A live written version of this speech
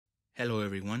Hello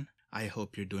everyone, I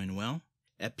hope you're doing well.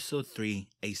 Episode 3,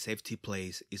 A Safety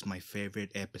Place, is my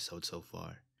favorite episode so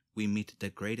far. We meet the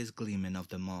greatest gleeman of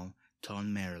them all,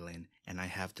 Tom Marilyn, and I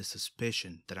have the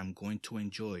suspicion that I'm going to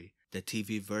enjoy the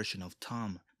TV version of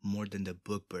Tom more than the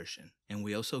book version. And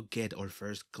we also get our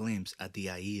first glimpse at the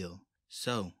Aiel.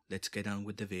 So, let's get on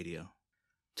with the video.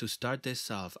 To start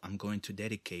this off, I'm going to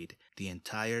dedicate the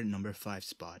entire number 5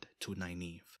 spot to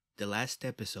Nynaeve. The last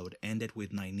episode ended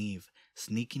with Nynaeve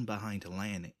sneaking behind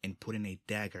Lan and putting a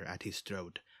dagger at his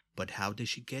throat. But how did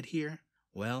she get here?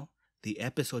 Well, the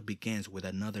episode begins with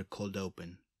another cold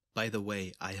open. By the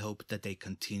way, I hope that they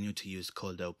continue to use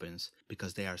cold opens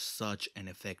because they are such an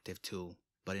effective tool.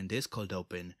 But in this cold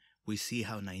open, we see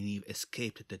how Nynaeve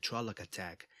escaped the Trolloc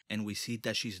attack, and we see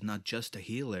that she's not just a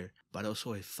healer, but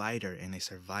also a fighter and a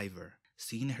survivor.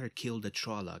 Seeing her kill the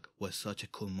Trolloc was such a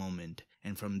cool moment,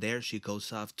 and from there she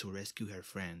goes off to rescue her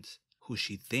friends, who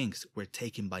she thinks were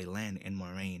taken by Lan and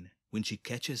Moiraine. When she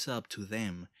catches up to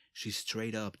them, she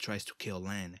straight up tries to kill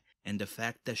Lan, and the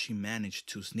fact that she managed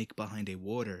to sneak behind a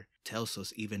water tells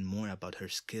us even more about her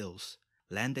skills.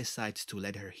 Lan decides to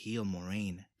let her heal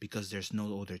Moiraine because there's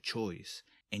no other choice,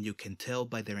 and you can tell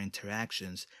by their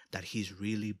interactions that he's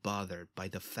really bothered by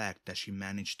the fact that she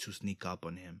managed to sneak up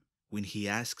on him. When he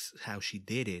asks how she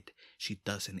did it, she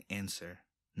doesn't answer.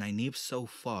 Nynaeve so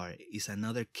far is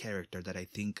another character that I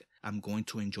think I'm going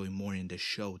to enjoy more in the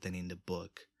show than in the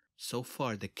book. So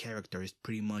far the character is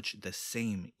pretty much the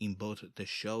same in both the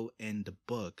show and the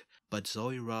book, but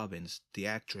Zoe Robbins, the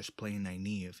actress playing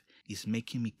Nynaeve, is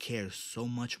making me care so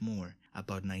much more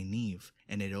about Nynaeve,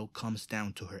 and it all comes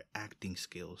down to her acting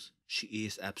skills. She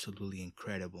is absolutely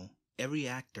incredible. Every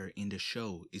actor in the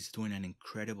show is doing an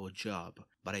incredible job,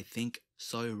 but I think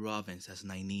Zoe Robbins as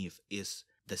Nynaeve is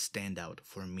the standout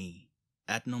for me.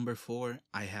 At number 4,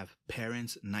 I have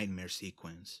Perrin's nightmare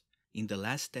sequence. In the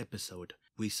last episode,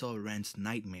 we saw Rand's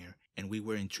nightmare and we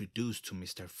were introduced to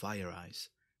Mr. Fire Eyes.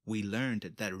 We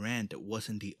learned that Rand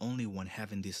wasn't the only one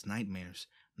having these nightmares.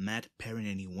 Mat, Perrin,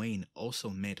 and Egwene also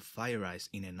met Fire Eyes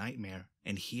in a nightmare,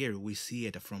 and here we see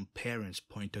it from Perrin's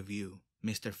point of view.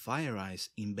 Mr. Fire Eyes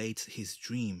invades his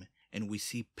dream, and we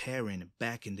see Perrin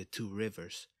back in the Two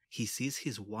Rivers. He sees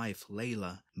his wife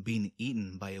Layla being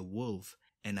eaten by a wolf,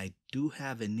 and I do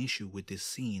have an issue with this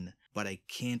scene, but I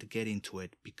can't get into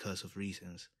it because of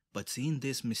reasons. But seeing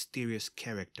this mysterious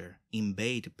character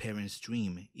invade Perrin's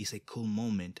dream is a cool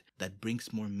moment that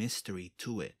brings more mystery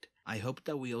to it. I hope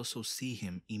that we also see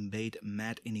him invade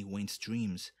Mat and Egwene's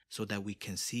dreams so that we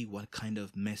can see what kind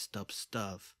of messed up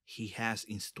stuff he has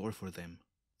in store for them.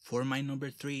 For my number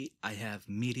 3, I have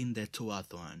meeting the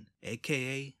Tuatha'an,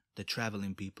 aka the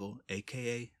Traveling People,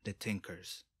 aka the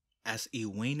Tinkers. As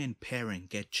Egwene and Perrin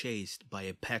get chased by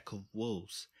a pack of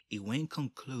wolves, Egwene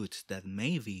concludes that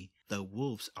maybe the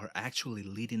wolves are actually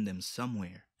leading them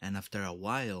somewhere, and after a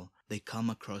while, they come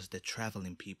across the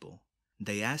Traveling People.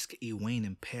 They ask Egwene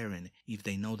and Perrin if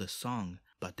they know the song,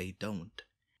 but they don't.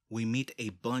 We meet a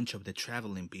bunch of the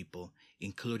Traveling People,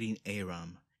 including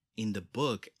Aram. In the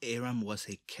book, Aram was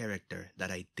a character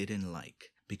that I didn't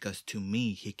like, because to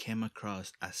me he came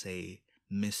across as a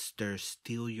Mr.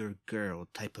 Steal Your Girl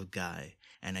type of guy,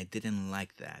 and I didn't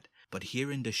like that. But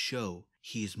here in the show,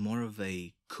 he is more of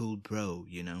a cool bro,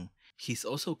 you know. He's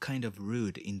also kind of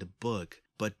rude in the book,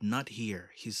 but not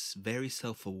here. He's very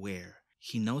self-aware.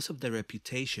 He knows of the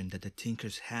reputation that the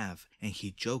Tinkers have, and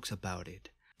he jokes about it.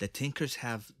 The Tinkers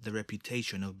have the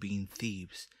reputation of being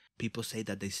thieves. People say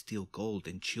that they steal gold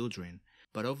and children.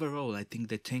 But overall, I think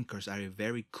the Tinkers are a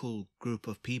very cool group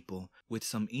of people with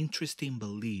some interesting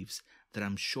beliefs that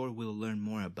I'm sure we'll learn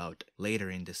more about later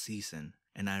in the season.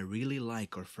 And I really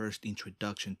like our first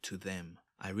introduction to them.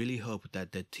 I really hope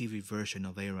that the TV version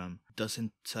of Aram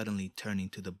doesn't suddenly turn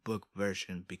into the book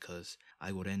version because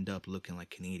I would end up looking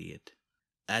like an idiot.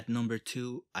 At number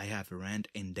 2, I have Rand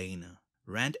and Dana.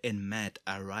 Rand and Mat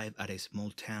arrive at a small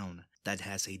town that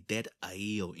has a dead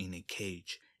Aiel in a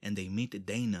cage, and they meet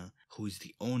Dana, who is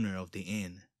the owner of the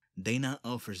inn. Dana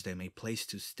offers them a place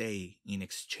to stay in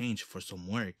exchange for some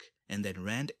work, and then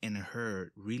Rand and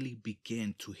her really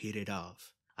begin to hit it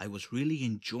off. I was really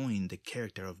enjoying the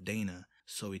character of Dana,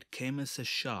 so it came as a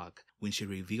shock when she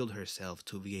revealed herself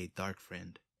to be a dark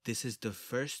friend. This is the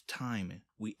first time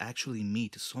we actually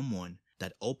meet someone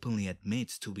that openly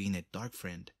admits to being a dark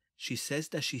friend. She says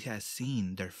that she has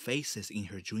seen their faces in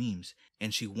her dreams,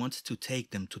 and she wants to take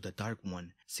them to the Dark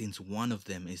One, since one of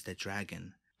them is the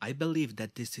dragon. I believe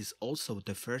that this is also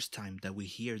the first time that we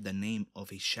hear the name of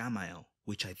Ishamael,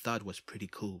 which I thought was pretty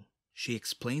cool. She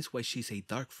explains why she's a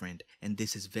dark friend, and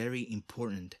this is very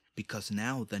important because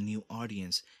now the new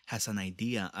audience has an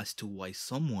idea as to why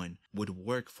someone would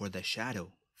work for the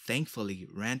Shadow. Thankfully,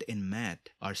 Rand and Matt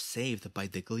are saved by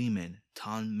the Gleeman,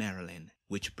 Thom Merrilin,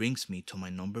 which brings me to my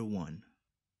number 1.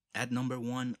 At number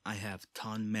 1, I have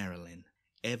Thom Merrilin.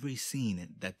 Every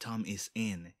scene that Thom is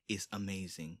in is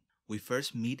amazing. We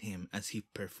first meet him as he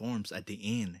performs at the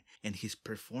inn, and he's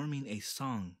performing a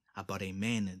song about a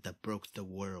man that broke the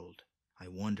world. I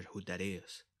wonder who that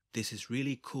is. This is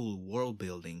really cool world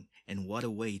building, and what a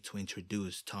way to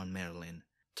introduce Thom Merrilin.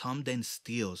 Thom then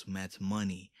steals Matt's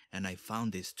money, and I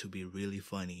found this to be really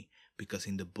funny, because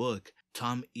in the book,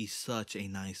 Thom is such a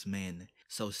nice man,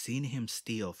 so seeing him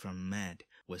steal from Matt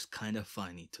was kind of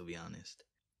funny, to be honest.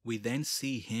 We then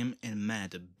see him and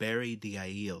Matt bury the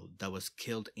Aiel that was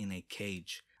killed in a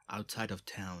cage outside of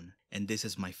town, and this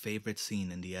is my favorite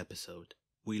scene in the episode.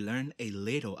 We learn a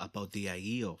little about the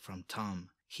Aiel from Thom.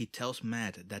 He tells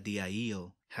Matt that the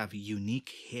Aiel have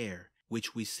unique hair,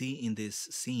 which we see in this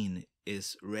scene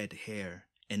is red hair,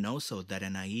 and also that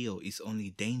an Aiel is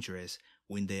only dangerous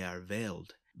when they are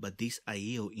veiled, but this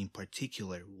Aiel in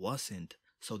particular wasn't,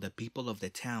 so the people of the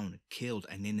town killed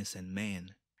an innocent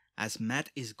man. As Matt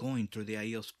is going through the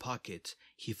Aiel's pockets,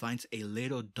 he finds a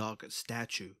little dog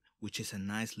statue, which is a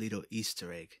nice little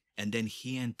Easter egg, and then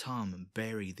he and Thom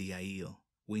bury the Aiel.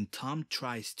 When Thom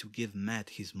tries to give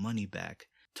Matt his money back,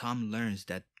 Thom learns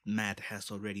that Matt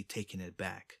has already taken it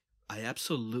back. I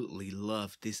absolutely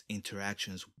love these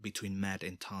interactions between Matt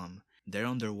and Thom. They're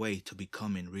on their way to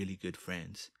becoming really good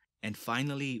friends. And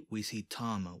finally, we see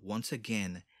Thom once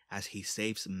again as he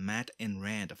saves Matt and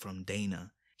Rand from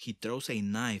Dana. He throws a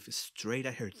knife straight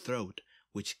at her throat,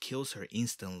 which kills her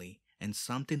instantly, and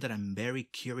something that I'm very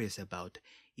curious about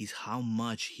is how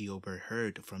much he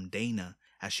overheard from Dana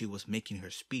as she was making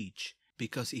her speech,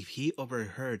 because if he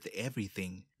overheard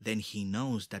everything, then he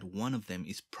knows that one of them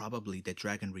is probably the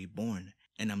Dragon Reborn,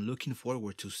 and I'm looking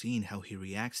forward to seeing how he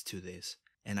reacts to this.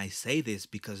 And I say this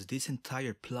because this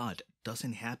entire plot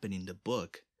doesn't happen in the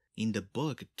book. In the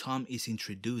book, Thom is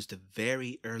introduced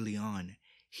very early on.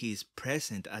 He is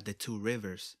present at the Two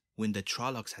Rivers when the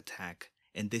Trollocs attack,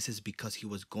 and this is because he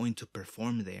was going to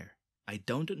perform there. I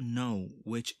don't know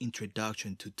which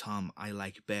introduction to Thom I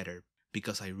like better,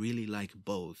 because I really like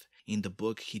both. In the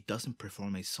book, he doesn't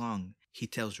perform a song, he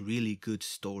tells really good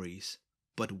stories.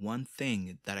 But one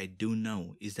thing that I do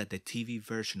know is that the TV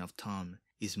version of Thom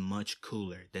is much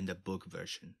cooler than the book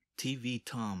version. TV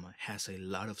Thom has a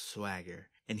lot of swagger,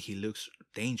 and he looks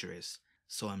dangerous,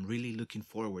 so I'm really looking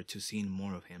forward to seeing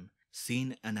more of him.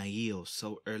 Seeing an Aiel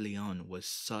so early on was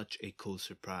such a cool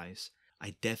surprise.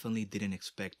 I definitely didn't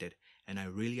expect it, and I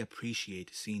really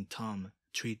appreciate seeing Thom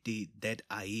treat the dead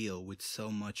Aiel with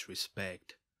so much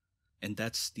respect. And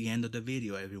that's the end of the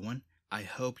video, everyone. I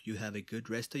hope you have a good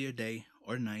rest of your day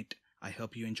or night. I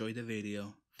hope you enjoyed the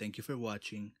video. Thank you for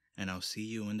watching, and I'll see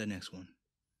you in the next one.